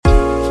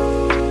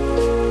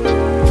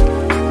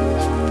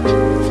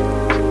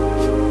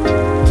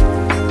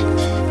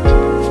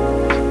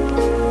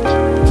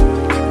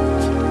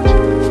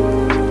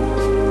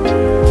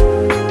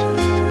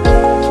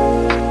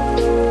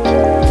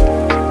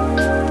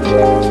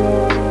Hello,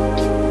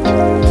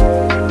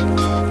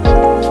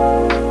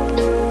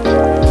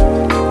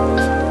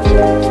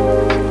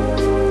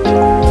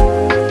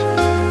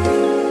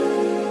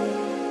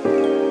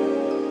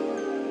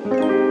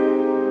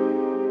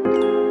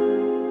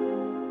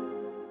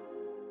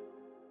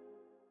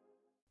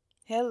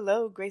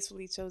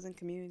 gracefully chosen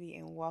community,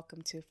 and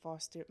welcome to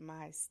Foster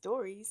My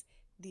Stories,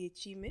 the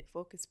achievement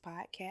focused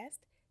podcast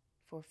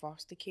for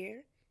foster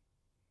care,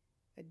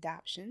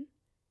 adoption,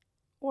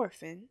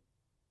 orphan,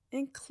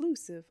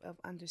 inclusive of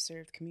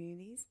underserved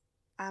communities.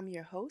 I'm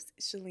your host,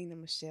 Shalina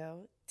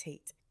Michelle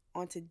Tate.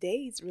 On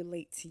today's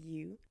Relate to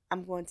You,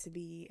 I'm going to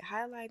be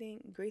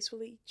highlighting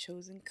gracefully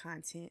chosen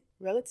content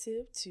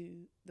relative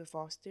to the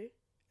foster,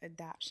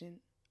 adoption,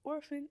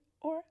 orphan,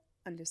 or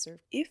underserved.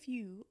 If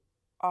you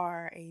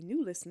are a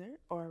new listener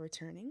or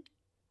returning,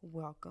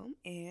 welcome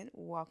and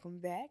welcome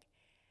back.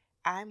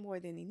 I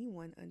more than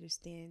anyone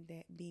understand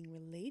that being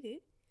related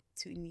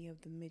to any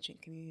of the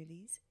mentioned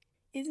communities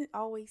isn't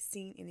always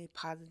seen in a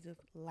positive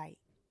light.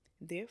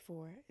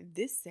 Therefore,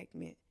 this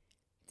segment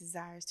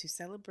desires to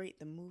celebrate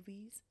the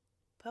movies,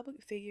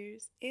 public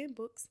figures, and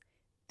books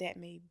that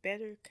may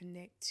better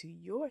connect to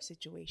your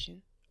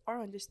situation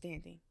or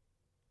understanding.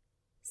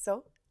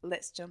 So,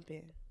 let's jump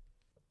in.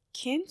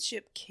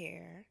 Kinship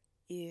care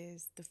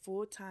is the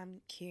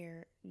full-time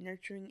care,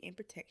 nurturing, and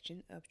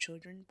protection of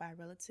children by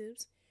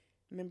relatives,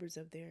 members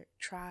of their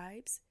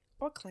tribes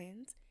or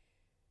clans,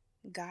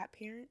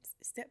 godparents,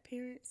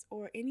 step-parents,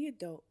 or any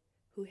adult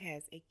who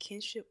has a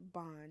kinship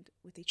bond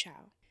with a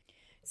child.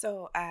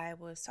 So I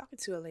was talking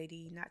to a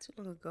lady not too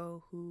long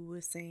ago who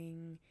was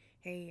saying,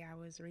 hey, I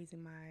was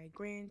raising my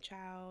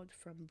grandchild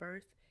from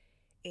birth,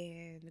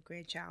 and the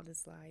grandchild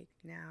is like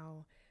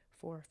now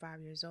 4 or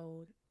 5 years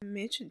old. I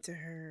mentioned to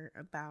her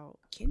about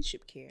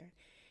kinship care.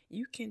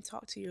 You can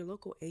talk to your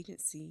local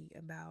agency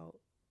about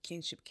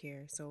kinship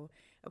care. So,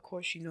 of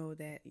course, you know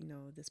that,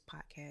 this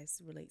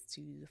podcast relates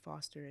to the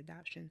foster,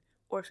 adoption,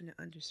 orphan,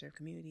 and underserved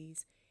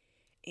communities.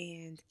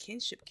 And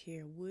kinship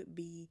care would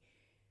be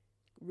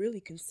really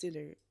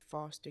considered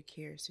foster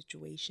care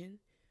situation,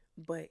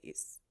 but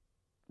it's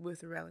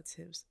with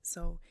relatives.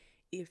 So,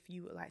 if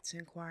you would like to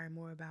inquire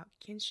more about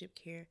kinship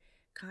care,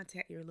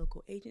 contact your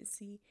local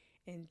agency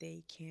and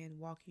they can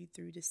walk you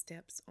through the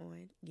steps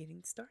on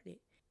getting started.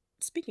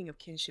 Speaking of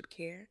kinship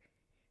care,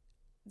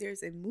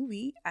 there's a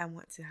movie I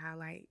want to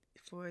highlight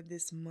for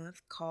this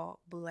month called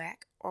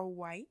Black or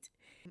White.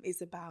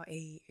 It's about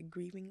a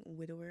grieving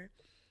widower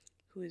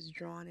who is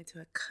drawn into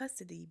a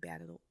custody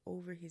battle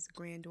over his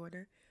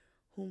granddaughter,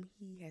 whom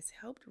he has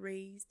helped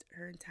raise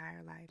her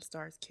entire life.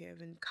 Stars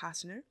Kevin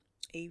Costner,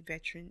 a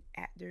veteran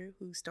actor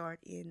who starred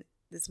in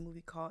this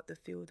movie called The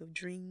Field of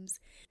Dreams.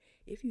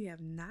 If you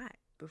have not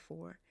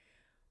before,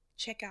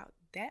 check out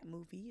that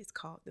movie. It's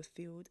called The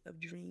Field of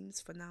Dreams.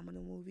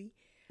 Phenomenal movie.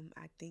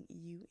 I think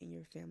you and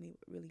your family would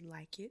really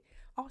like it.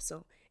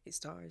 Also, it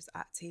stars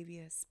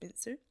Octavia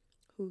Spencer,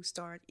 who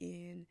starred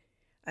in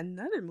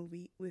another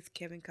movie with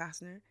Kevin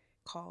Costner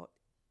called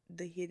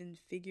The Hidden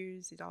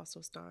Figures. It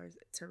also stars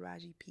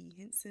Taraji P.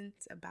 Henson.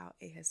 It's about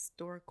a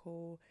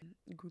historical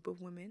group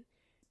of women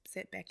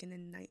set back in the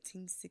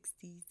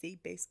 1960s. They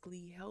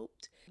basically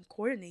helped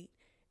coordinate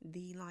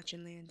the launch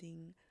and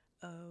landing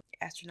of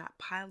astronaut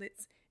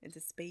pilots into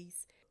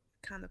space.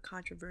 Kind of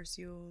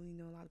controversial,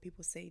 a lot of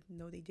people say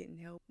no, they didn't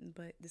help,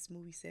 but this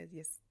movie says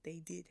yes, they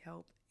did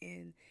help,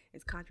 and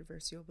it's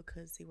controversial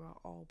because they were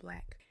all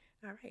black.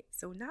 All right,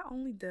 so not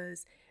only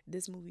does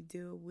this movie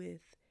deal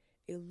with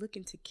a look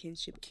into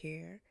kinship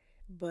care,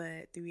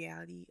 but the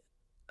reality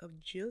of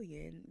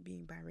Jillian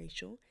being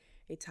biracial,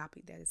 a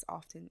topic that is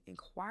often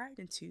inquired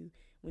into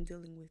when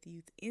dealing with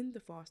youth in the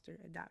foster,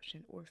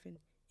 adoption, orphan,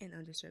 and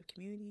underserved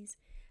communities.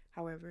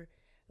 However,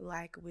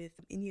 like with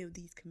any of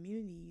these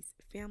communities,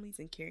 families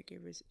and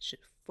caregivers should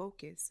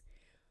focus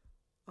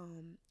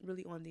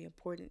really on the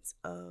importance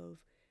of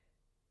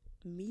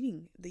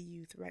meeting the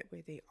youth right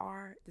where they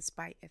are,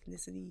 despite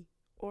ethnicity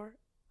or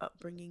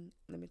upbringing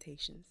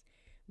limitations.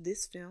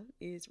 This film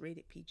is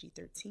rated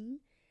PG-13.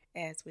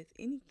 As with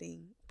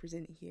anything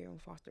presented here on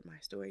Foster My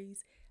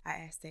Stories, I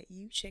ask that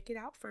you check it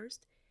out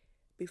first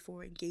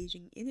before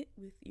engaging in it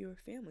with your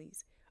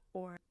families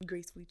or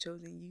gracefully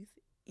chosen youth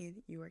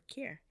in your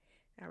care.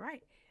 All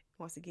right.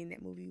 Once again,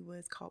 that movie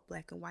was called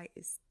Black and White.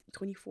 It's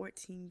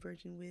 2014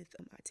 version with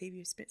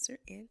Octavia Spencer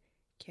and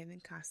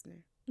Kevin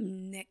Costner.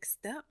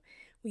 Next up,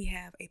 we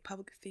have a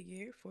public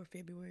figure for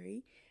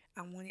February.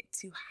 I wanted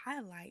to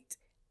highlight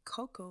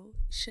Coco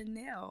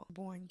Chanel,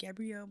 born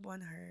Gabrielle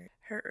Bonheur.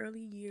 Her early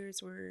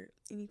years were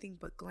anything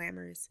but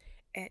glamorous.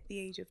 At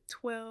the age of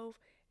 12,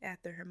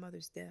 after her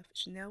mother's death,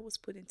 Chanel was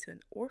put into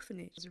an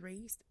orphanage. She was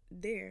raised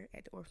there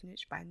at the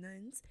orphanage by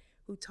nuns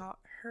who taught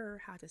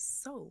her how to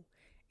sew,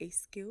 a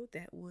skill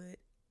that would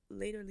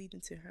later lead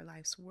into her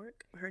life's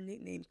work. Her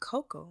nickname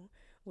Coco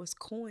was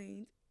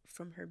coined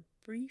from her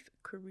brief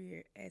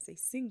career as a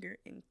singer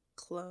in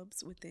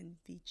clubs within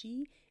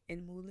Vichy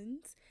and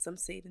Moulins. Some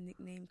say the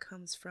nickname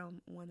comes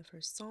from one of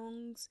her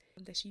songs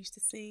that she used to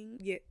sing,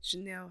 yet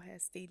Chanel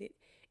has stated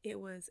it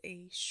was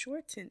a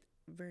shortened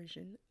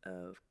version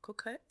of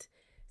cocotte,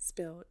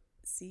 spelled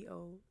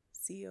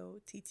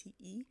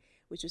Cocotte,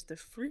 which is the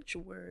French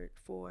word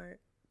for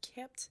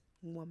kept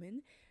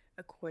woman,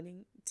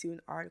 according to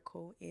an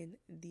article in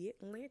The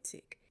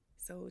Atlantic.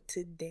 So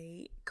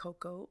today,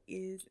 Coco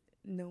is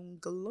known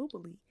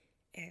globally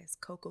as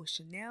Coco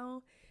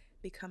Chanel,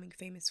 becoming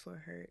famous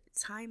for her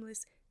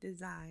timeless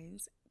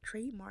designs,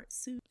 trademark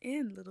suits,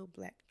 and little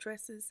black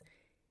dresses.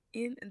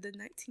 In the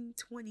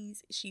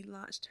 1920s, she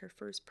launched her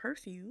first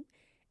perfume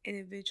and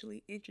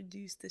eventually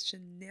introduced the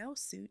Chanel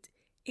suit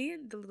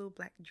and the little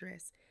black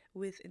dress,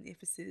 with an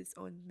emphasis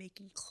on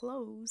making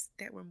clothes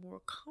that were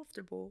more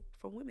comfortable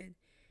for women.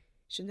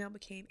 Chanel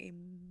became a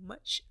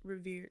much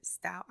revered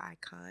style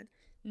icon,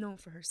 known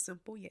for her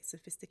simple yet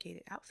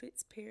sophisticated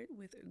outfits paired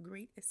with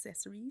great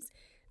accessories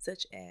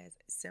such as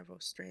several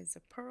strands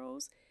of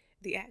pearls.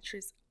 The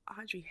actress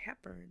Audrey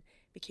Hepburn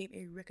became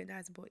a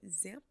recognizable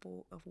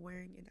example of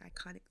wearing an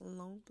iconic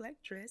long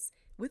black dress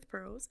with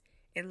pearls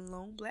and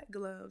long black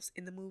gloves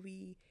in the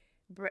movie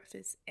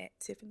Breakfast at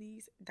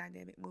Tiffany's.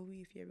 Dynamic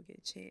movie if you ever get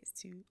a chance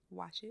to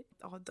watch it.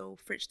 Although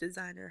French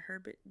designer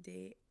Herbert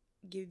de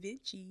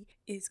Givenchy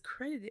is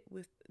credited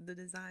with the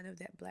design of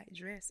that black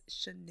dress,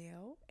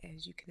 Chanel,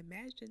 as you can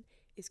imagine,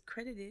 is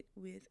credited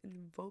with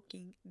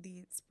invoking the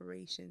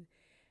inspiration.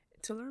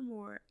 To learn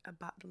more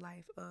about the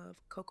life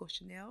of Coco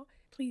Chanel,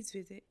 please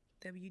visit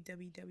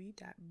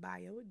www.bio.com,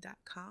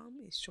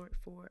 is short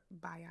for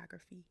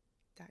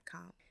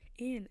biography.com,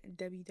 and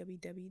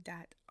www.rd.com,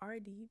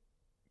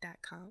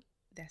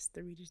 that's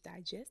the Reader's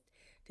Digest,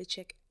 to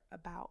check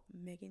about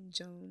Megan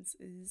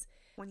Jones's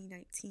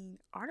 2019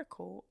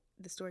 article,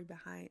 the story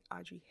behind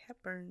Audrey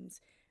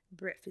Hepburn's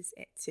Breakfast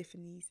at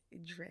Tiffany's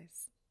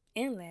dress.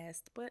 And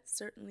last, but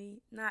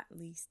certainly not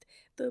least,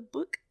 the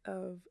book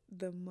of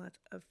the month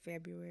of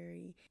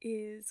February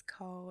is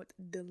called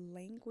The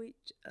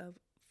Language of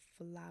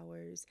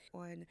Flowers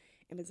on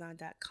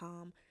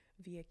Amazon.com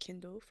via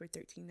Kindle for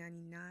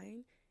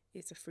 $13.99.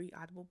 It's a free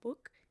Audible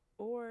book,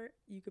 or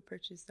you could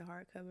purchase the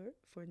hardcover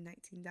for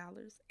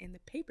 $19 and the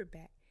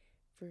paperback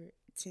for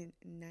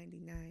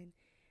 $10.99.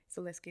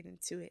 So let's get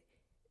into it.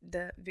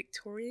 The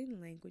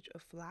Victorian language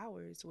of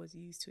flowers was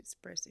used to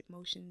express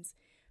emotions: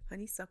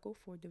 honeysuckle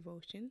for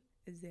devotion,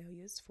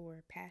 azaleas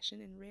for passion,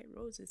 and red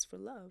roses for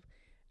love.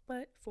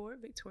 But for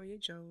Victoria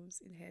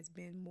Jones, it has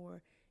been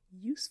more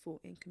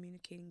useful in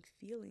communicating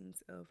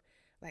feelings of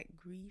like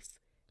grief,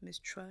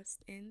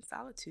 mistrust, and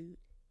solitude.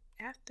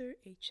 After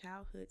a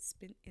childhood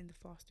spent in the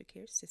foster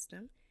care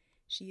system,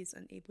 she is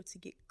unable to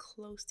get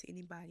close to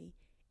anybody,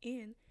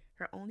 and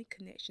her only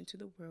connection to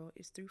the world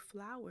is through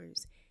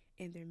flowers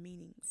and their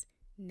meanings.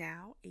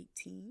 Now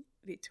 18,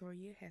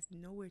 Victoria has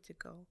nowhere to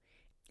go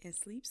and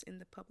sleeps in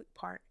the public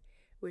park,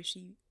 where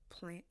she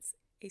plants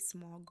a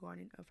small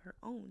garden of her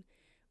own.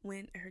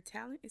 When her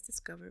talent is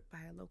discovered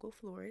by a local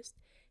florist,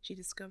 she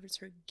discovers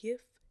her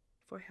gift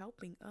for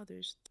helping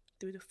others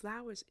through the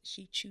flowers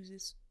she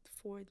chooses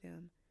for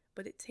them.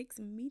 But it takes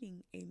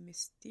meeting a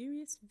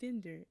mysterious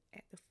vendor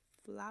at the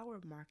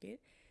flower market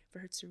for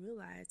her to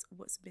realize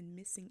what's been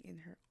missing in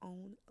her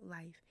own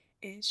life,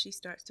 and she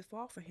starts to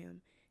fall for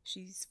him.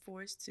 She's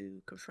forced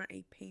to confront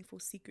a painful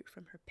secret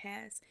from her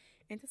past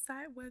and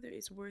decide whether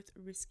it's worth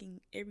risking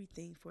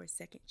everything for a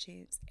second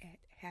chance at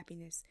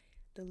happiness.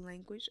 The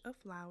Language of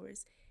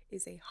Flowers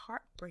is a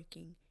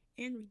heartbreaking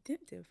and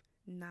redemptive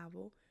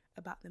novel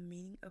about the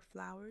meaning of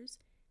flowers,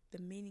 the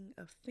meaning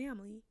of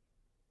family,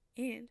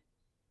 and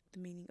the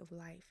meaning of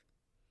life.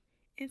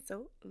 And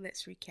so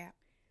let's recap.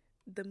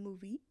 The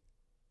movie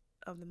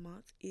of the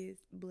month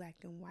is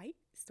Black and White,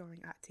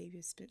 starring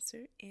Octavia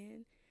Spencer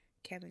and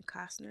Kevin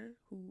Costner,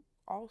 who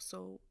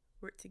also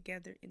worked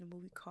together in a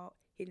movie called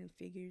Hidden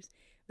Figures.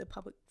 The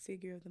public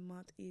figure of the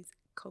month is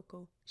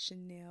Coco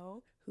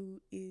Chanel, who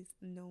is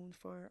known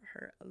for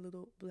her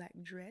little black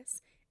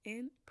dress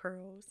and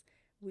pearls,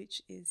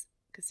 which is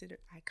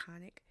considered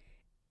iconic,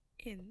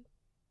 and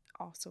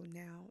also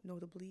now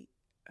notably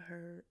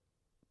her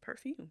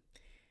perfume.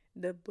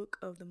 The book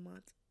of the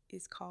month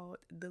is called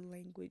The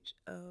Language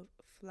of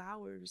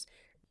Flowers,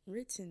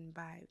 written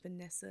by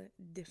Vanessa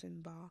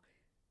Diffenbaugh,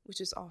 which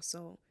is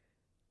also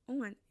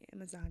on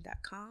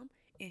Amazon.com,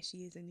 and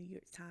she is a New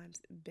York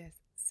Times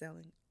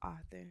best-selling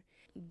author.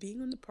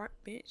 Being on the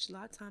park bench, a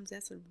lot of times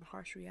that's a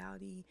harsh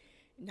reality.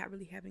 Not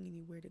really having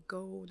anywhere to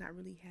go, not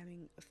really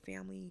having a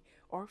family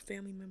or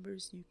family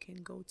members you can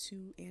go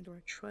to and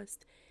or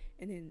trust.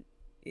 And then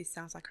it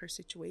sounds like her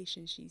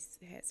situation, she's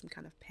had some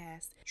kind of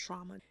past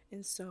trauma.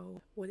 And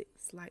so what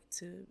it's like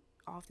to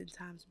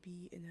oftentimes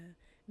be in a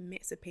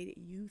emancipated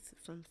youth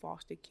from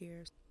foster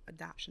care,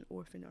 adoption,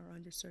 orphan, or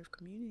underserved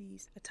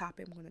communities, a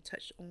topic I'm going to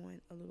touch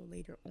on a little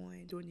later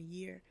on during the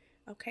year.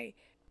 Okay,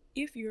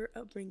 if your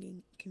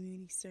upbringing,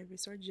 community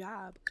service, or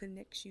job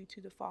connects you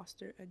to the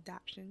foster,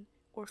 adoption,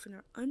 orphan,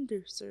 or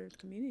underserved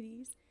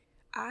communities,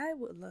 I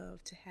would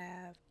love to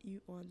have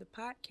you on the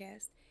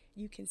podcast.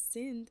 You can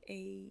send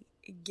a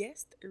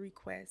guest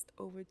request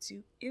over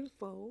to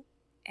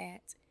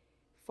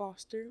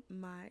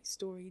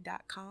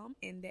info@fostermystory.com,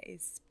 and that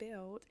is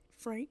spelled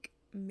Frank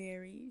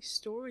Mary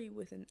Story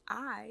with an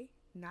I,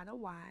 not a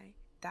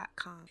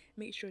Y.com.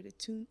 Make sure to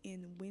tune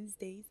in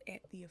Wednesdays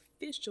at the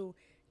official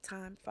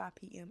time, 5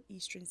 p.m.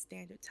 Eastern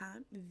Standard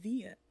Time,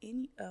 via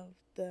any of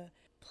the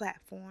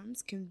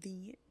platforms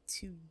convenient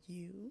to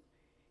you.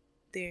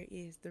 There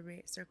is the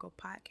Red Circle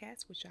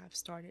Podcast, which I've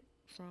started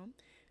from,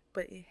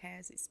 but it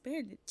has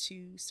expanded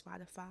to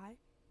Spotify,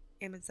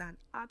 Amazon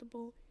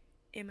Audible,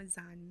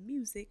 Amazon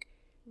Music,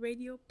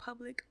 Radio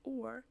Public,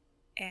 or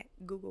at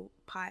Google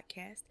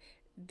Podcast.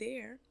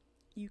 There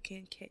you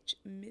can catch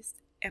missed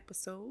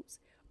episodes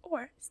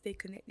or stay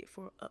connected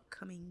for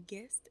upcoming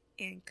guests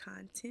and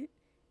content.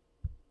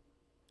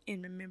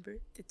 And remember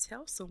to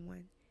tell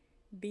someone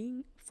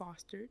being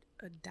fostered,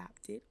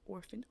 adopted,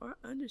 orphaned, or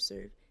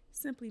underserved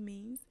simply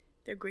means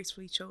they're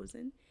gracefully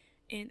chosen.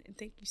 And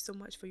thank you so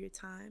much for your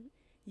time.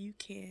 You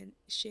can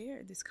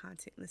share this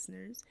content,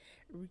 listeners.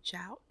 Reach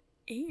out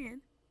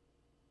and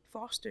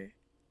foster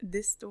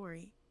this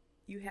story.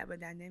 You have a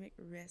dynamic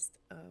rest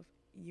of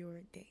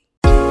your day.